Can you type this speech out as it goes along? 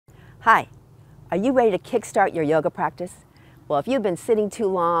Hi, are you ready to kickstart your yoga practice? Well, if you've been sitting too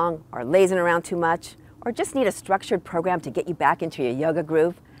long or lazing around too much or just need a structured program to get you back into your yoga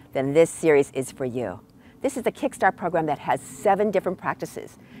groove, then this series is for you. This is the Kickstart program that has 7 different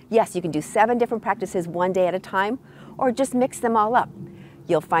practices. Yes, you can do 7 different practices one day at a time or just mix them all up.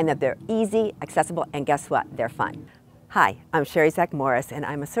 You'll find that they're easy, accessible, and guess what? They're fun. Hi, I'm C-IAYT Morris, and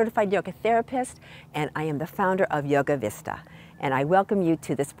I'm a certified yoga therapist, and I am the founder of Yoga Vista, and I welcome you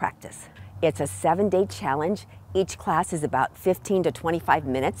to this practice. It's a 7-day challenge. Each class is about 15 to 25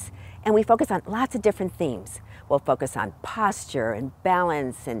 minutes, and we focus on lots of different themes. We'll focus on posture and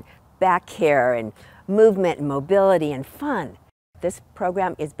balance and back care and movement and mobility and fun. This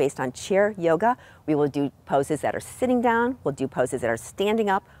program is based on chair yoga. We will do poses that are sitting down. We'll do poses that are standing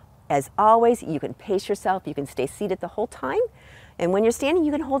up. As always, you can pace yourself. You can stay seated the whole time. And when you're standing,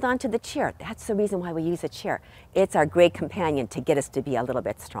 you can hold on to the chair. That's the reason why we use a chair. It's our great companion to get us to be a little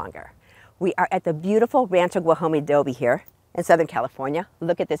bit stronger. We are at the beautiful Rancho Guajome Adobe here in Southern California.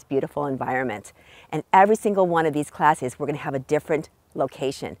 Look at this beautiful environment. And every single one of these classes, we're going to have a different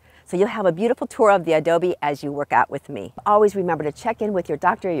location. So you'll have a beautiful tour of the Adobe as you work out with me. Always remember to check in with your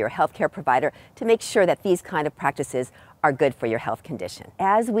doctor or your healthcare provider to make sure that these kind of practices are good for your health condition.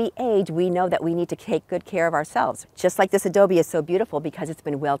 As we age, we know that we need to take good care of ourselves. Just like this Adobe is so beautiful because it's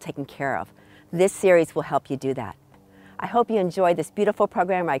been well taken care of. This series will help you do that. I hope you enjoy this beautiful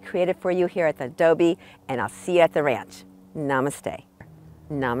program I created for you here at the Adobe, and I'll see you at the ranch. Namaste.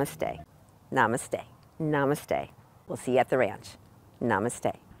 Namaste. Namaste. Namaste. We'll see you at the ranch.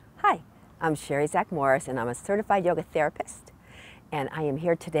 Namaste. Hi, I'm C-IAYT Morris, and I'm a certified yoga therapist, and I am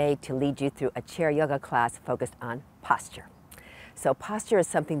here today to lead you through a chair yoga class focused on posture. So posture is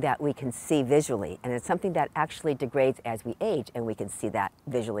something that we can see visually, and it's something that actually degrades as we age, and we can see that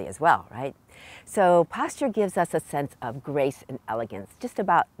visually as well, right? So posture gives us a sense of grace and elegance, just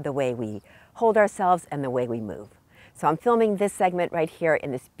about the way we hold ourselves and the way we move. So I'm filming this segment right here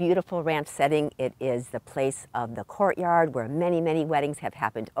in this beautiful ranch setting. It is the place of the courtyard where many, many weddings have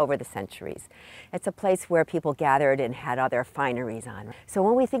happened over the centuries. It's a place where people gathered and had all their fineries on. So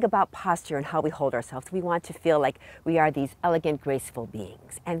when we think about posture and how we hold ourselves, we want to feel like we are these elegant, graceful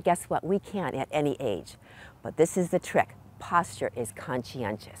beings. And guess what? We can at any age. But this is the trick. Posture is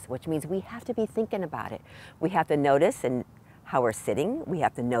conscientious, which means we have to be thinking about it. We have to notice and how we're sitting, we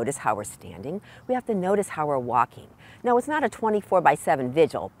have to notice how we're standing, we have to notice how we're walking. Now, it's not a 24/7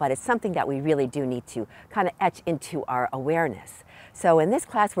 vigil, but it's something that we really do need to kind of etch into our awareness. So in this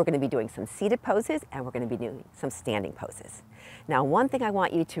class, we're going to be doing some seated poses and we're going to be doing some standing poses. Now, one thing I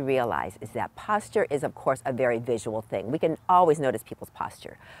want you to realize is that posture is, of course, a very visual thing. We can always notice people's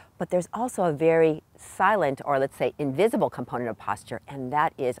posture, but there's also a very silent, or let's say invisible component of posture, and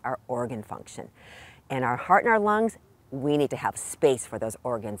that is our organ function. And our heart and our lungs, we need to have space for those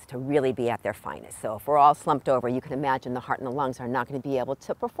organs to really be at their finest. So if we're all slumped over, you can imagine the heart and the lungs are not going to be able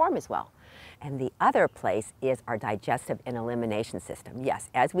to perform as well. And the other place is our digestive and elimination system. Yes,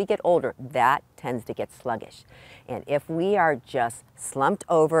 as we get older, that tends to get sluggish. And if we are just slumped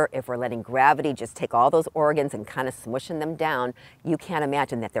over, if we're letting gravity just take all those organs and kind of smushing them down, you can't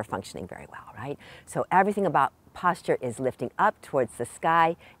imagine that they're functioning very well, right? So everything about posture is lifting up towards the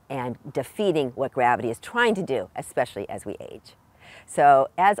sky and defeating what gravity is trying to do, especially as we age. So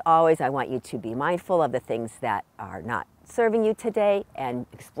as always, I want you to be mindful of the things that are not serving you today and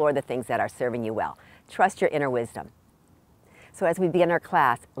explore the things that are serving you well. Trust your inner wisdom. So as we begin our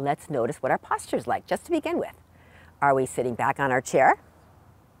class, let's notice what our posture is like, just to begin with. Are we sitting back on our chair?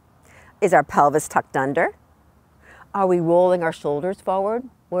 Is our pelvis tucked under? Are we rolling our shoulders forward?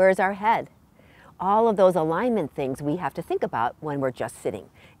 Where is our head? All of those alignment things we have to think about when we're just sitting.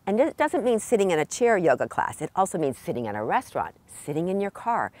 And it doesn't mean sitting in a chair yoga class. It also means sitting in a restaurant, sitting in your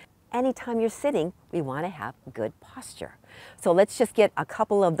car. Anytime you're sitting, we want to have good posture. So let's just get a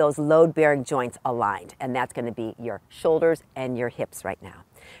couple of those load-bearing joints aligned, and that's going to be your shoulders and your hips right now.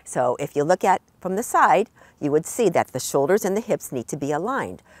 So if you look at from the side, you would see that the shoulders and the hips need to be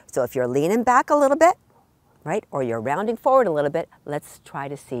aligned. So if you're leaning back a little bit, right, or you're rounding forward a little bit, let's try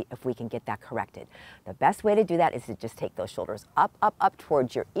to see if we can get that corrected. The best way to do that is to just take those shoulders up, up, up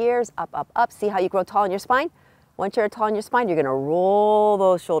towards your ears, up, up, up. See how you grow tall in your spine? Once you're tall in your spine, you're going to roll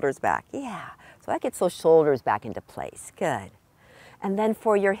those shoulders back. Yeah, so that gets those shoulders back into place. Good. And then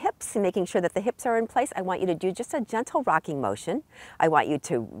for your hips, and making sure that the hips are in place, I want you to do just a gentle rocking motion. I want you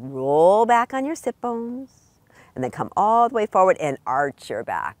to roll back on your sit bones, and then come all the way forward and arch your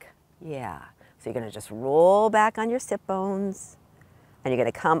back. Yeah. So you're going to just roll back on your sit bones, and you're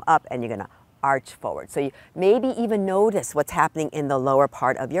going to come up and you're going to arch forward. So you maybe even notice what's happening in the lower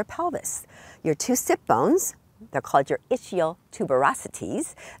part of your pelvis. Your 2 sit bones They're called your ischial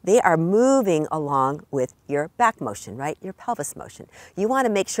tuberosities. They are moving along with your back motion, right? Your pelvis motion. You want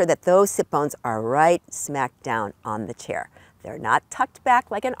to make sure that those sit bones are right smack down on the chair. They're not tucked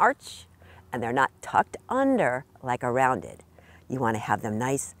back like an arch, and they're not tucked under like a rounded. You want to have them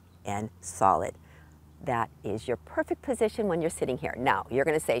nice and solid. That is your perfect position when you're sitting here. Now, you're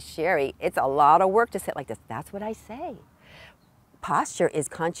going to say, Sherry, it's a lot of work to sit like this. That's what I say. Posture is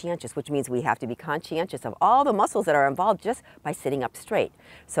conscientious, which means we have to be conscientious of all the muscles that are involved just by sitting up straight.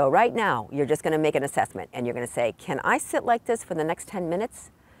 So right now, you're just going to make an assessment, and you're going to say, can I sit like this for the next 10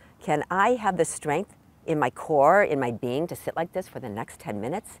 minutes? Can I have the strength in my core, in my being, to sit like this for the next 10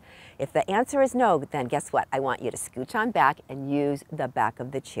 minutes? If the answer is no, then guess what? I want you to scooch on back and use the back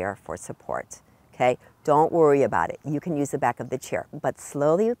of the chair for support. Okay? Don't worry about it. You can use the back of the chair. But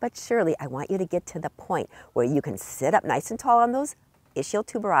slowly but surely, I want you to get to the point where you can sit up nice and tall on those ischial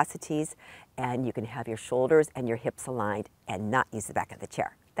tuberosities, and you can have your shoulders and your hips aligned and not use the back of the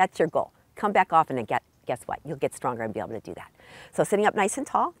chair. That's your goal. Come back often and guess what? You'll get stronger and be able to do that. So sitting up nice and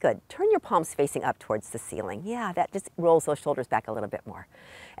tall, good. Turn your palms facing up towards the ceiling. Yeah, that just rolls those shoulders back a little bit more.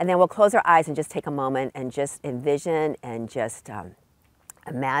 And then we'll close our eyes and just take a moment and just envision and just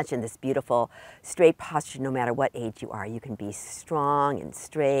imagine this beautiful straight posture no matter what age you are. You can be strong and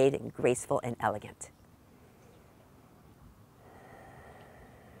straight and graceful and elegant.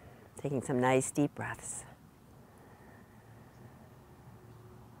 Taking some nice deep breaths.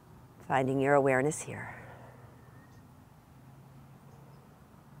 Finding your awareness here.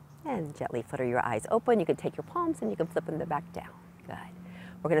 And gently flutter your eyes open. You can take your palms and you can flip them back down. Good.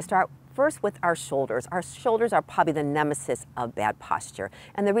 We're going to start first with our shoulders. Our shoulders are probably the nemesis of bad posture.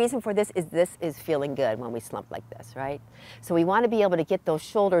 And the reason for this is feeling good when we slump like this, right? So we want to be able to get those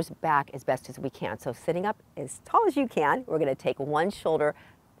shoulders back as best as we can. So sitting up as tall as you can, we're going to take one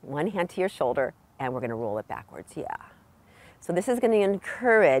hand to your shoulder, and we're going to roll it backwards. Yeah. So this is going to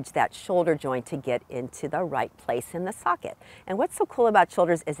encourage that shoulder joint to get into the right place in the socket. And what's so cool about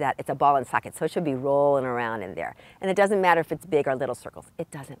shoulders is that it's a ball and socket, so it should be rolling around in there. And it doesn't matter if it's big or little circles.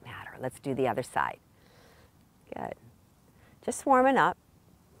 It doesn't matter. Let's do the other side. Good. Just warming up.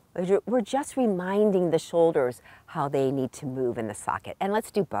 We're just reminding the shoulders how they need to move in the socket. And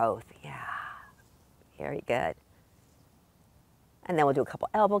let's do both. Yeah. Very good. And then we'll do a couple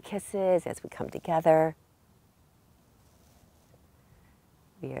elbow kisses as we come together.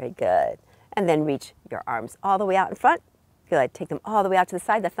 Very good. And then reach your arms all the way out in front. Good. Take them all the way out to the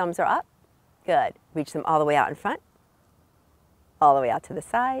side. The thumbs are up. Good. Reach them all the way out in front. All the way out to the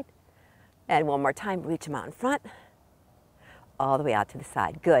side. And one more time, reach them out in front. All the way out to the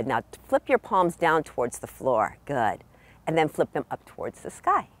side. Good. Now flip your palms down towards the floor. Good. And then flip them up towards the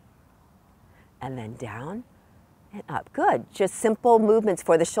sky. And then down and up. Good. Just simple movements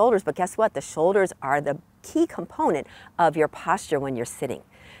for the shoulders, but guess what? The shoulders are the key component of your posture when you're sitting.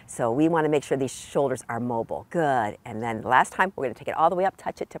 So we want to make sure these shoulders are mobile. Good. And then last time, we're going to take it all the way up,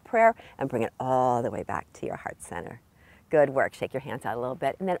 touch it to prayer, and bring it all the way back to your heart center. Good work. Shake your hands out a little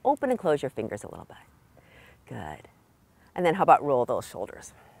bit, and then open and close your fingers a little bit. Good. And then how about roll those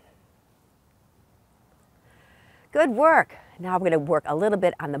shoulders? Good work. Now we're going to work a little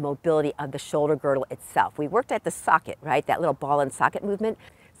bit on the mobility of the shoulder girdle itself. We worked at the socket, right? That little ball and socket movement.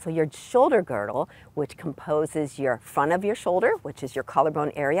 So your shoulder girdle, which composes your front of your shoulder, which is your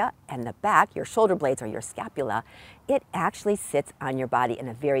collarbone area, and the back, your shoulder blades or your scapula, it actually sits on your body in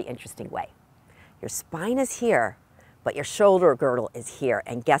a very interesting way. Your spine is here, but your shoulder girdle is here.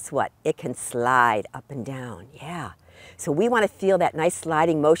 And guess what? It can slide up and down. Yeah. So we want to feel that nice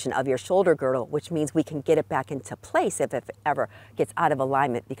sliding motion of your shoulder girdle, which means we can get it back into place if it ever gets out of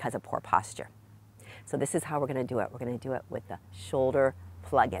alignment because of poor posture. So this is how we're going to do it. We're going to do it with the shoulder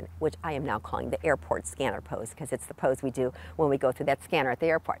plug-in, which I am now calling the airport scanner pose because it's the pose we do when we go through that scanner at the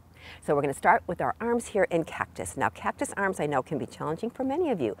airport. So we're going to start with our arms here in cactus. Now cactus arms I know can be challenging for many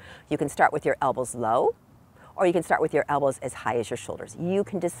of you. You can start with your elbows low, or you can start with your elbows as high as your shoulders. You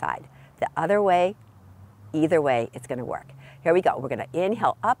can decide. The other way, either way, it's going to work. Here we go. We're going to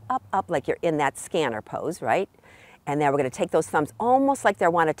inhale up, up, up like you're in that scanner pose, right? And then we're going to take those thumbs almost like they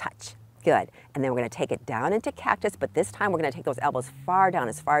want to touch. Good. And then we're going to take it down into cactus, but this time we're going to take those elbows far down,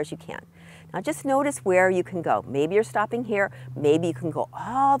 as far as you can. Now just notice where you can go. Maybe you're stopping here. Maybe you can go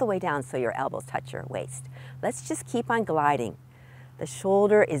all the way down so your elbows touch your waist. Let's just keep on gliding. The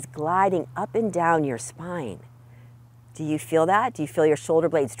shoulder is gliding up and down your spine. Do you feel that? Do you feel your shoulder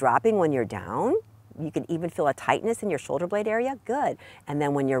blades dropping when you're down? You can even feel a tightness in your shoulder blade area. Good. And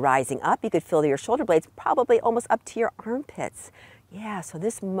then when you're rising up, you could feel your shoulder blades probably almost up to your armpits. Yeah, so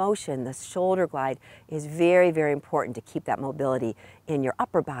this motion, the shoulder glide, is very, very important to keep that mobility in your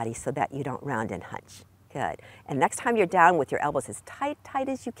upper body so that you don't round and hunch. Good. And next time you're down with your elbows as tight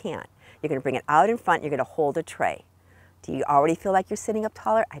as you can, you're going to bring it out in front. You're going to hold a tray. Do you already feel like you're sitting up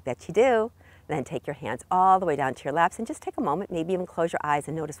taller? I bet you do. Then take your hands all the way down to your laps and just take a moment, maybe even close your eyes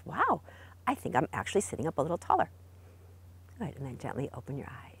and notice, wow, I think I'm actually sitting up a little taller. Good. And then gently open your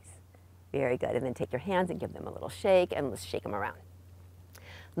eyes. Very good. And then take your hands and give them a little shake, and let's shake them around.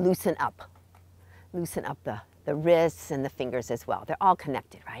 Loosen up. Loosen up the wrists and the fingers as well. They're all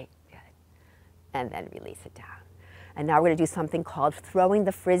connected, right? Good. And then release it down. And now we're going to do something called throwing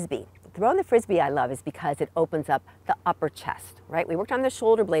the frisbee. Throwing the frisbee I love is because it opens up the upper chest, right? We worked on the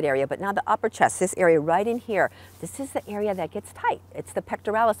shoulder blade area, but now the upper chest, this area right in here, this is the area that gets tight. It's the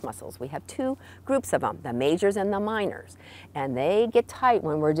pectoralis muscles. We have two groups of them, the majors and the minors. And they get tight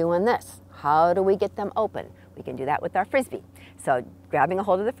when we're doing this. How do we get them open? We can do that with our frisbee. So grabbing a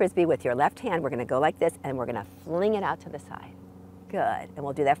hold of the frisbee with your left hand, we're going to go like this, and we're going to fling it out to the side. Good. And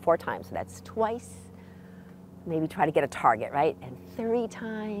we'll do that 4 times. So that's twice. Maybe try to get a target, right? And 3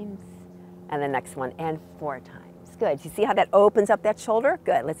 times. And the next one, and 4 times. Good. You see how that opens up that shoulder?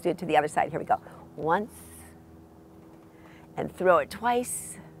 Good. Let's do it to the other side. Here we go. Once. And throw it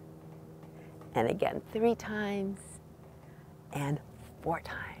twice. And again, 3 times. And 4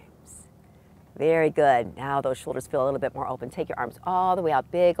 times. Very good. Now those shoulders feel a little bit more open. Take your arms all the way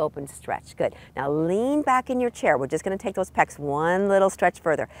out. Big open stretch. Good. Now lean back in your chair. We're just going to take those pecs one little stretch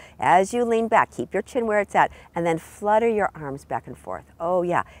further. As you lean back, keep your chin where it's at, and then flutter your arms back and forth. Oh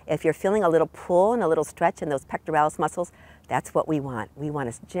yeah. If you're feeling a little pull and a little stretch in those pectoralis muscles, that's what we want. We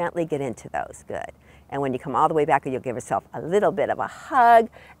want to gently get into those. Good. And when you come all the way back, you'll give yourself a little bit of a hug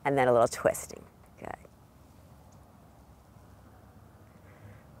and then a little twisting. Good.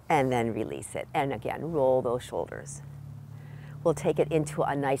 And then release it. And again, roll those shoulders. We'll take it into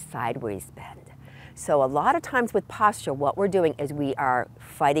a nice sideways bend. So a lot of times with posture, what we're doing is we are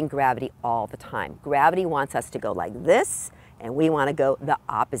fighting gravity all the time. Gravity wants us to go like this, and we want to go the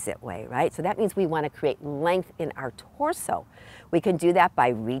opposite way, right? So that means we want to create length in our torso. We can do that by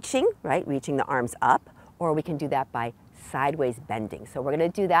reaching, right? Reaching the arms up, or we can do that by sideways bending. So we're going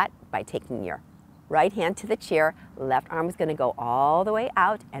to do that by taking your right hand to the chair, left arm is going to go all the way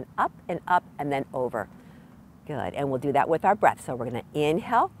out and up, and then over. Good. And we'll do that with our breath. So we're going to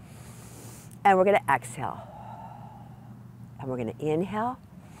inhale, and we're going to exhale. And we're going to inhale,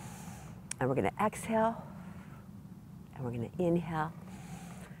 and we're going to exhale, and we're going to inhale,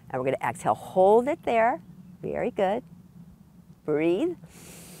 and we're going to exhale. Hold it there. Very good. Breathe,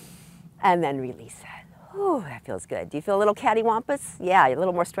 and then release it. Ooh, that feels good. Do you feel a little cattywampus? Yeah, you're a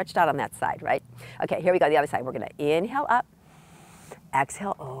little more stretched out on that side, right? Okay, here we go, the other side. We're going to inhale up,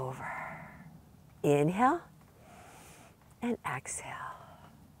 exhale over. Inhale, and exhale.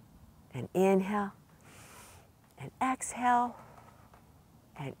 And inhale, and exhale,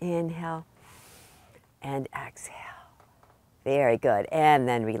 and inhale, and exhale. Very good, and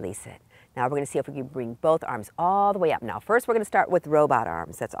then release it. Now we're going to see if we can bring both arms all the way up. Now first we're going to start with robot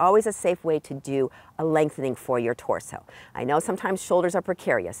arms. That's always a safe way to do a lengthening for your torso. I know sometimes shoulders are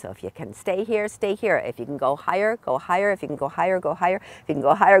precarious, so if you can stay here, stay here. If you can go higher, go higher. If you can go higher, go higher. If you can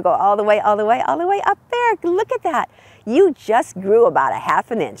go higher, go all the way, all the way, all the way up there. Look at that. You just grew about a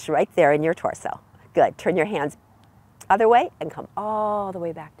 ½ an inch right there in your torso. Good. Turn your hands other way and come all the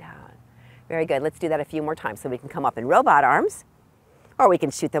way back down. Very good. Let's do that a few more times so we can come up in robot arms. Or we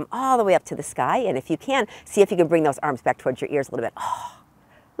can shoot them all the way up to the sky. And if you can, see if you can bring those arms back towards your ears a little bit. Oh,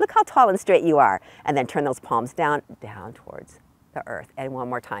 look how tall and straight you are. And then turn those palms down towards the earth. And one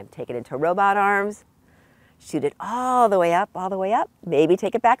more time, take it into robot arms. Shoot it all the way up, all the way up. Maybe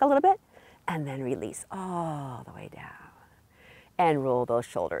take it back a little bit. And then release all the way down. And roll those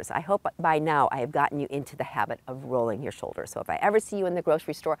shoulders. I hope by now I have gotten you into the habit of rolling your shoulders. So if I ever see you in the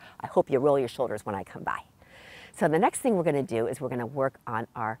grocery store, I hope you roll your shoulders when I come by. So the next thing we're going to do is we're going to work on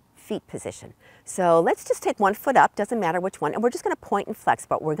our feet position. So let's just take one foot up, doesn't matter which one, and we're just going to point and flex,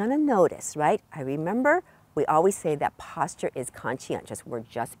 but we're going to notice, right? I remember we always say that posture is conscientious. We're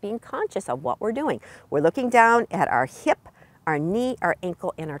just being conscious of what we're doing. We're looking down at our hip, our knee, our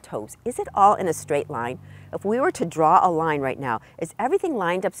ankle, and our toes. Is it all in a straight line? If we were to draw a line right now, is everything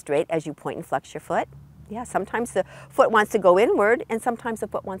lined up straight as you point and flex your foot? Yeah, sometimes the foot wants to go inward and sometimes the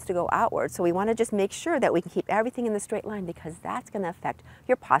foot wants to go outward. So we want to just make sure that we can keep everything in the straight line because that's going to affect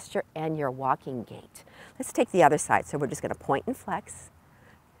your posture and your walking gait. Let's take the other side. So we're just going to point and flex.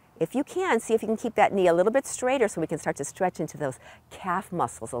 If you can, see if you can keep that knee a little bit straighter so we can start to stretch into those calf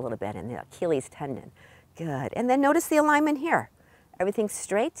muscles a little bit and the Achilles tendon. Good. And then notice the alignment here. Everything's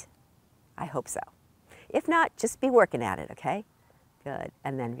straight? I hope so. If not, just be working at it, okay? Good.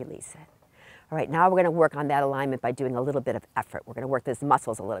 And then release it. All right, now we're going to work on that alignment by doing a little bit of effort. We're going to work those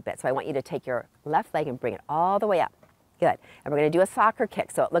muscles a little bit. So I want you to take your left leg and bring it all the way up. Good. And we're going to do a soccer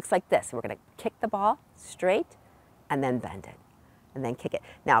kick. So it looks like this. We're going to kick the ball straight and then bend it and then kick it.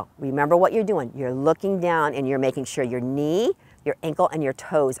 Now, remember what you're doing. You're looking down and you're making sure your knee, your ankle, and your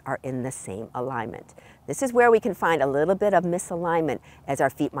toes are in the same alignment. This is where we can find a little bit of misalignment as our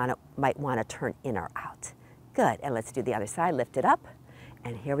feet might want to turn in or out. Good. And let's do the other side. Lift it up.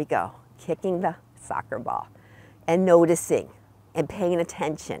 And here we go. Kicking the soccer ball and noticing and paying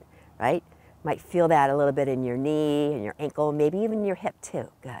attention, right? Might feel that a little bit in your knee and your ankle, maybe even your hip too.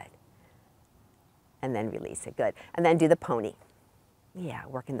 Good. And then release it. Good. And then do the pony. Yeah,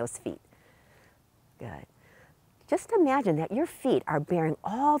 working those feet. Good. Just imagine that your feet are bearing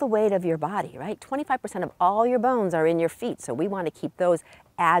all the weight of your body, right? 25% of all your bones are in your feet. So we want to keep those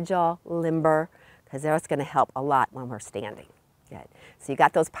agile, limber, because that's going to help a lot when we're standing. Good. So you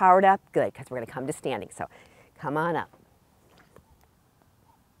got those powered up? Good, because we're going to come to standing. So come on up.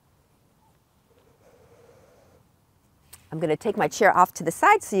 I'm going to take my chair off to the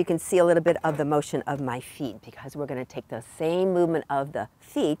side so you can see a little bit of the motion of my feet, because we're going to take the same movement of the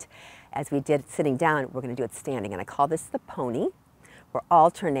feet as we did sitting down. We're going to do it standing, and I call this the pony. We're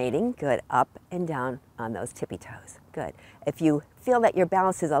alternating, good, up and down on those tippy toes. Good. If you feel that your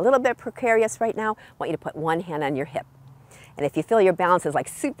balance is a little bit precarious right now, I want you to put one hand on your hip. And if you feel your balance is like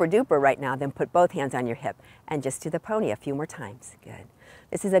super duper right now, then put both hands on your hip and just do the pony a few more times. Good.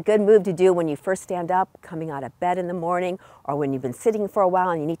 This is a good move to do when you first stand up, coming out of bed in the morning, or when you've been sitting for a while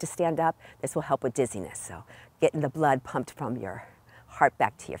and you need to stand up. This will help with dizziness. So getting the blood pumped from your heart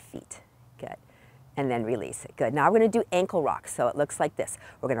back to your feet. Good. And then release it. Good. Now we're going to do ankle rocks. So it looks like this.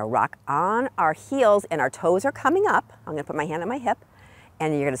 We're going to rock on our heels and our toes are coming up. I'm going to put my hand on my hip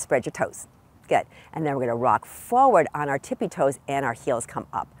and you're going to spread your toes. Good. And then we're going to rock forward on our tippy toes and our heels come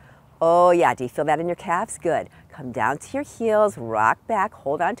up. Oh yeah, do you feel that in your calves? Good. Come down to your heels, rock back,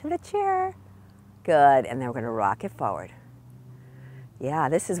 hold on to the chair. Good. And then we're going to rock it forward. Yeah,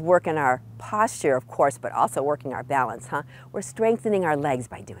 this is working our posture, of course, but also working our balance, huh? We're strengthening our legs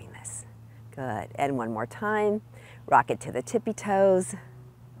by doing this. Good. And one more time. Rock it to the tippy toes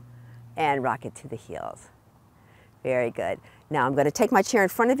and rock it to the heels. Very good. Now I'm going to take my chair in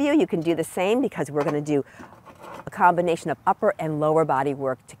front of you. You can do the same because we're going to do a combination of upper and lower body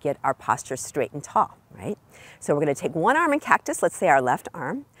work to get our posture straight and tall, right? So we're going to take one arm in cactus, let's say our left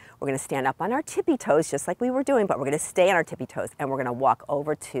arm. We're going to stand up on our tippy toes just like we were doing, but we're going to stay on our tippy toes and we're going to walk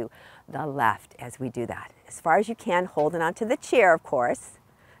over to the left as we do that. As far as you can, holding onto the chair, of course.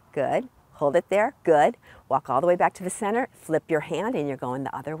 Good. Hold it there. Good. Walk all the way back to the center. Flip your hand and you're going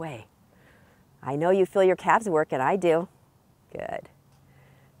the other way. I know you feel your calves work, and I do. Good.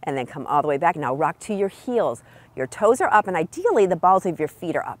 And then come all the way back. Now rock to your heels. Your toes are up, and ideally the balls of your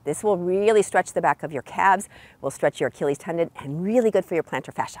feet are up. This will really stretch the back of your calves, will stretch your Achilles tendon, and really good for your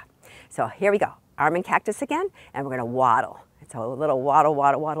plantar fascia. So here we go. Arm in cactus again, and we're going to waddle. So a little waddle,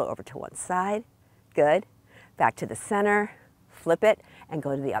 waddle, waddle over to one side. Good. Back to the center. Flip it, and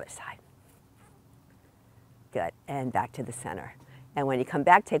go to the other side. Good. And back to the center. And when you come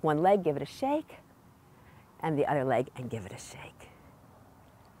back, take one leg, give it a shake, and the other leg, and give it a shake.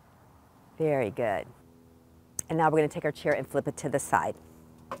 Very good. And now we're going to take our chair and flip it to the side.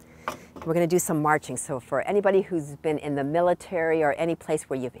 We're going to do some marching. So for anybody who's been in the military or any place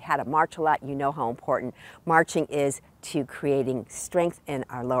where you've had to march a lot, you know how important marching is to creating strength in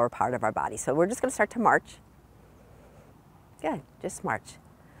our lower part of our body. So we're just going to start to march. Good, just march.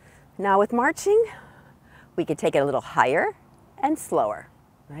 Now with marching, we could take it a little higher and slower,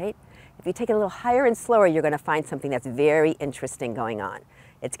 right? If you take it a little higher and slower, you're going to find something that's very interesting going on.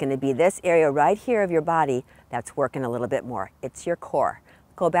 It's going to be this area right here of your body that's working a little bit more. It's your core.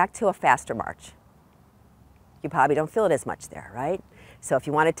 Go back to a faster march. You probably don't feel it as much there, right? So if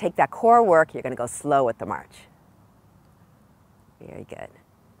you want to take that core work, you're going to go slow with the march. Very good.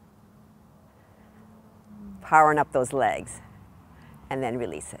 Powering up those legs and then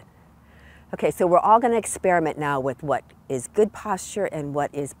release it. Okay, so we're all going to experiment now with what is good posture and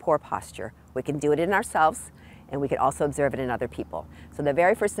what is poor posture. We can do it in ourselves, and we can also observe it in other people. So the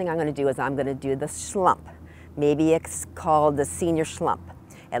very first thing I'm going to do is I'm going to do the slump. Maybe it's called the senior slump.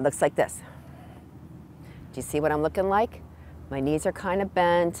 It looks like this. Do you see what I'm looking like? My knees are kind of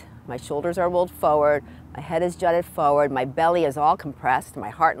bent, my shoulders are rolled forward, my head is jutted forward, my belly is all compressed, my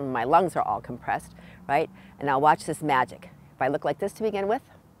heart and my lungs are all compressed, right? And now watch this magic. If I look like this to begin with,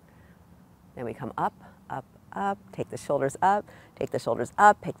 then we come up, up, up, take the shoulders up, take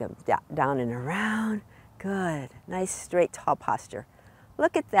them down and around. Good. Nice, straight, tall posture.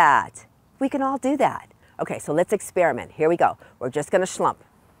 Look at that. We can all do that. Okay, so let's experiment. Here we go. We're just going to slump.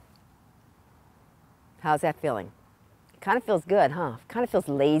 How's that feeling? It kind of feels good, huh? Kind of feels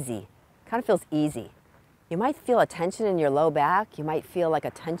lazy. Kind of feels easy. You might feel a tension in your low back. You might feel like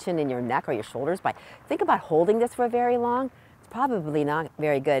a tension in your neck or your shoulders. But think about holding this for very long. It's probably not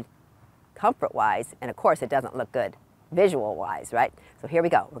very good comfort-wise. And of course, it doesn't look good visual-wise, right? So here we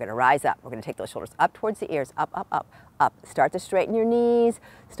go. We're going to rise up. We're going to take those shoulders up towards the ears. Up, up, up, up. Start to straighten your knees.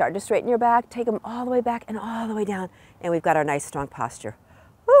 Start to straighten your back. Take them all the way back and all the way down. And we've got our nice, strong posture.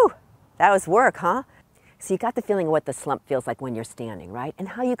 Woo! That was work, huh? So you got the feeling of what the slump feels like when you're standing, right? And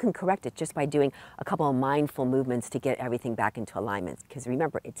how you can correct it just by doing a couple of mindful movements to get everything back into alignment. Because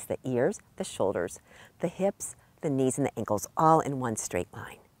remember, it's the ears, the shoulders, the hips, the knees, and the ankles all in one straight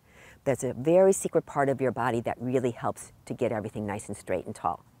line. There's a very secret part of your body that really helps to get everything nice and straight and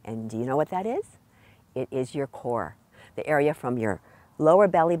tall. And do you know what that is? It is your core, the area from your lower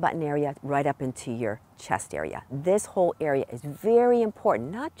belly button area right up into your chest area. This whole area is very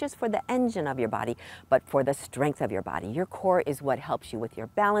important, not just for the engine of your body, but for the strength of your body. Your core is what helps you with your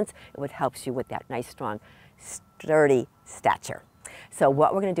balance. It what helps you with that nice, strong, sturdy stature. So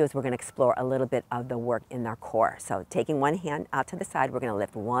what we're going to do is we're going to explore a little bit of the work in our core. So taking one hand out to the side, we're going to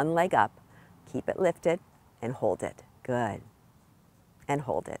lift one leg up, keep it lifted, and hold it. Good. And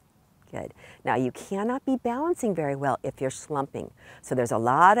hold it. Good. Now you cannot be balancing very well if you're slumping. So there's a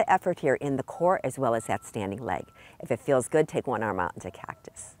lot of effort here in the core as well as that standing leg. If it feels good, take one arm out into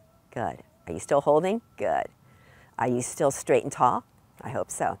cactus. Good. Are you still holding? Good. Are you still straight and tall? I hope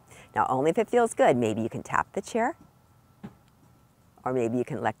so. Now only if it feels good, maybe you can tap the chair or maybe you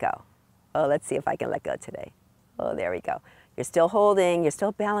can let go. Oh, let's see if I can let go today. Oh, there we go. You're still holding, you're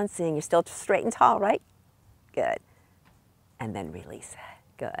still balancing, you're still straight and tall, right? Good. And then release it.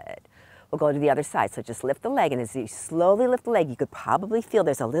 Good. We'll go to the other side. So just lift the leg, and as you slowly lift the leg, you could probably feel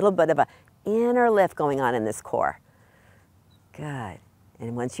there's a little bit of an inner lift going on in this core. Good.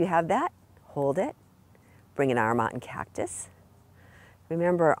 And once you have that, hold it. Bring an arm out in cactus.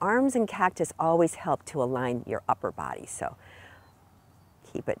 Remember, arms in cactus always help to align your upper body. So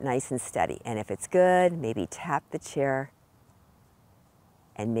keep it nice and steady. And if it's good, maybe tap the chair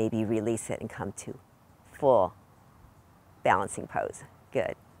and maybe release it and come to full balancing pose.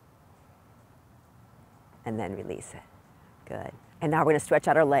 Good. And then release it. Good. And now we're going to stretch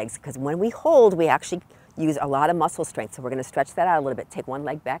out our legs, because when we hold, we actually use a lot of muscle strength. So we're going to stretch that out a little bit. Take one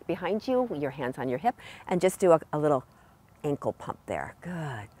leg back behind you, your hands on your hip, and just do a little ankle pump there.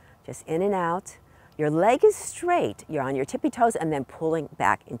 Good. Just in and out. Your leg is straight. You're on your tippy toes and then pulling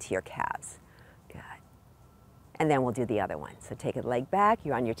back into your calves. Good. And then we'll do the other one. So take a leg back,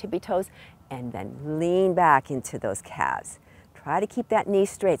 you're on your tippy toes, and then lean back into those calves. Try to keep that knee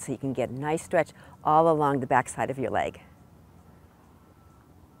straight so you can get a nice stretch all along the back side of your leg.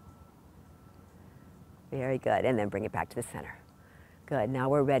 Very good. And then bring it back to the center. Good. Now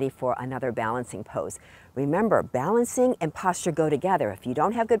we're ready for another balancing pose. Remember, balancing and posture go together. If you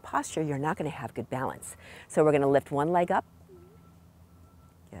don't have good posture, you're not going to have good balance. So we're going to lift one leg up.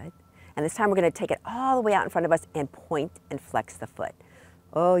 Good. And this time we're going to take it all the way out in front of us and point and flex the foot.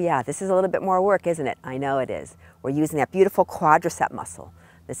 Oh yeah, this is a little bit more work, isn't it? I know it is. We're using that beautiful quadricep muscle.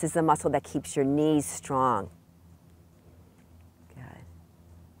 This is the muscle that keeps your knees strong. Good.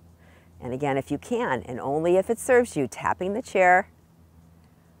 And again, if you can, and only if it serves you, tapping the chair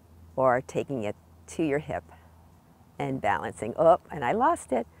or taking it to your hip and balancing. Oh, and I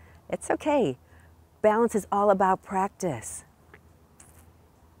lost it. It's okay. Balance is all about practice.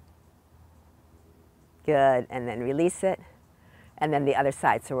 Good, and then release it. And then the other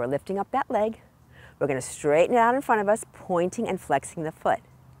side. So we're lifting up that leg. We're going to straighten it out in front of us, pointing and flexing the foot.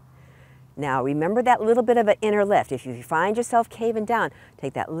 Now remember that little bit of an inner lift. If you find yourself caving down,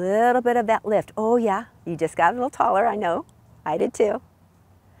 take that little bit of that lift. Oh yeah, you just got a little taller, I know. I did too.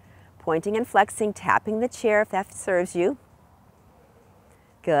 Pointing and flexing, tapping the chair if that serves you.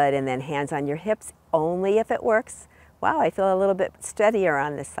 Good, and then hands on your hips, only if it works. Wow, I feel a little bit steadier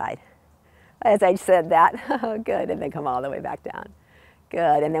on this side. As I said that, good, and then come all the way back down.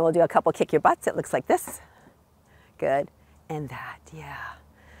 Good, and then we'll do a couple kick your butts. It looks like this. Good, and that, yeah.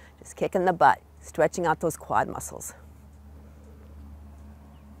 Just kicking the butt, stretching out those quad muscles.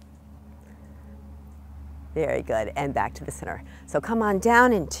 Very good, and back to the center. So come on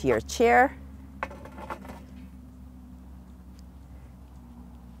down into your chair.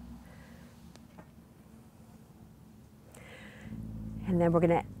 And then we're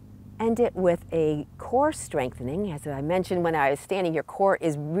gonna end it with a core strengthening. As I mentioned when I was standing, your core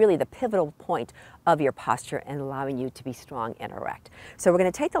is really the pivotal point of your posture and allowing you to be strong and erect. So we're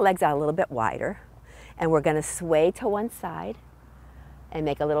going to take the legs out a little bit wider, and we're going to sway to one side and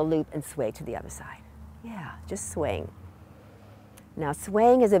make a little loop and sway to the other side. Yeah, just swaying. Now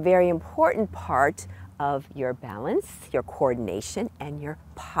swaying is a very important part of your balance, your coordination, and your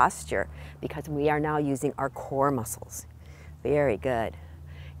posture, because we are now using our core muscles. Very good.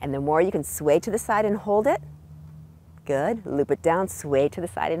 And the more you can sway to the side and hold it, good. Loop it down, sway to the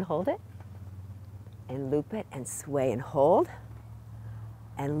side and hold it. And loop it and sway and hold.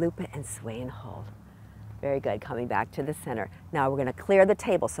 And loop it and sway and hold. Very good. Coming back to the center. Now we're going to clear the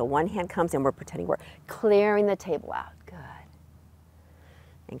table. So one hand comes and we're pretending we're clearing the table out. Good.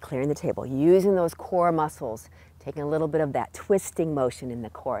 And clearing the table, using those core muscles, taking a little bit of that twisting motion in the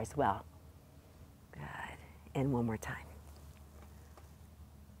core as well. Good. And one more time.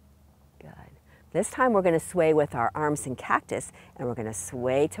 Good. This time we're going to sway with our arms in cactus, and we're going to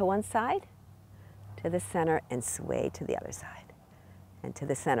sway to one side, to the center, and sway to the other side. And to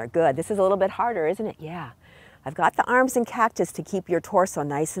the center. Good. This is a little bit harder, isn't it? Yeah. I've got the arms in cactus to keep your torso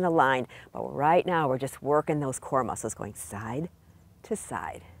nice and aligned, but right now we're just working those core muscles, going side to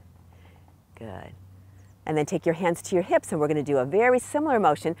side. Good. And then take your hands to your hips, and we're going to do a very similar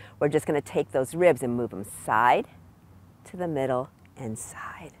motion. We're just going to take those ribs and move them side to the middle and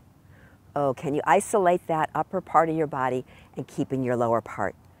side. Oh, can you isolate that upper part of your body and keeping your lower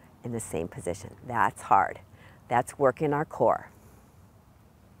part in the same position? That's hard. That's working our core.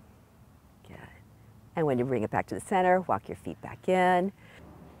 Good. And when you bring it back to the center, walk your feet back in.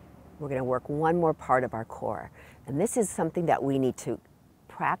 We're going to work one more part of our core. And this is something that we need to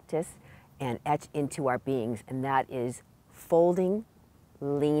practice and etch into our beings, and that is folding,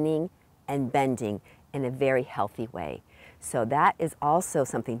 leaning, and bending in a very healthy way. So that is also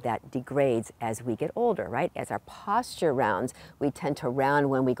something that degrades as we get older, right? As our posture rounds, we tend to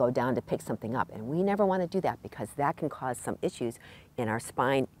round when we go down to pick something up, and we never want to do that because that can cause some issues in our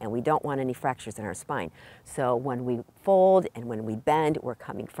spine, and we don't want any fractures in our spine. So when we fold and when we bend, we're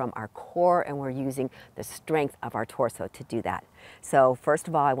coming from our core and we're using the strength of our torso to do that. So first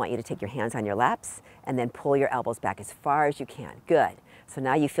of all, I want you to take your hands on your laps and then pull your elbows back as far as you can. Good. So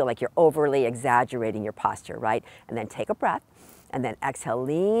now you feel like you're overly exaggerating your posture, right? And then take a breath and then exhale,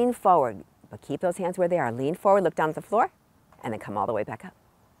 lean forward, but keep those hands where they are. Lean forward, look down at the floor, and then come all the way back up.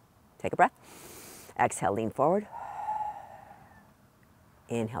 Take a breath. Exhale, lean forward.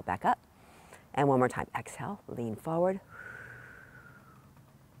 Inhale, back up. And one more time. Exhale, lean forward.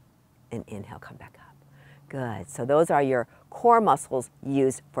 And inhale, come back up. Good. So those are your core muscles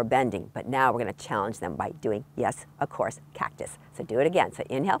used for bending. But now we're going to challenge them by doing, yes, of course, cactus. So do it again. So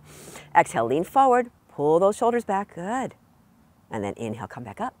inhale. Exhale, lean forward. Pull those shoulders back. Good. And then inhale, come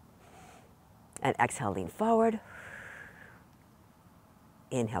back up. And exhale, lean forward.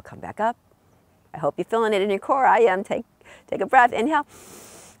 Inhale, come back up. I hope you're feeling it in your core. I am. Take a breath. Inhale.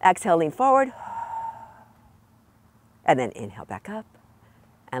 Exhale, lean forward. And then inhale, back up.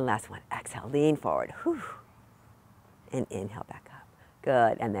 And last one. Exhale, lean forward. Whew. And inhale, back up.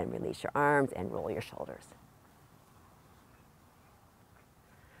 Good. And then release your arms and roll your shoulders.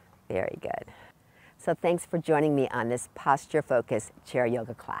 Very good. So thanks for joining me on this posture-focused chair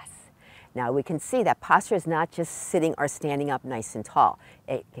yoga class. Now we can see that posture is not just sitting or standing up nice and tall.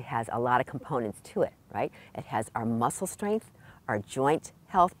 It has a lot of components to it, right? It has our muscle strength, our joint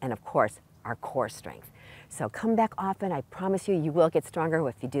health, and of course, our core strength. So come back often. I promise you, you will get stronger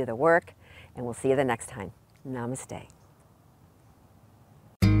if you do the work, and we'll see you the next time. Namaste.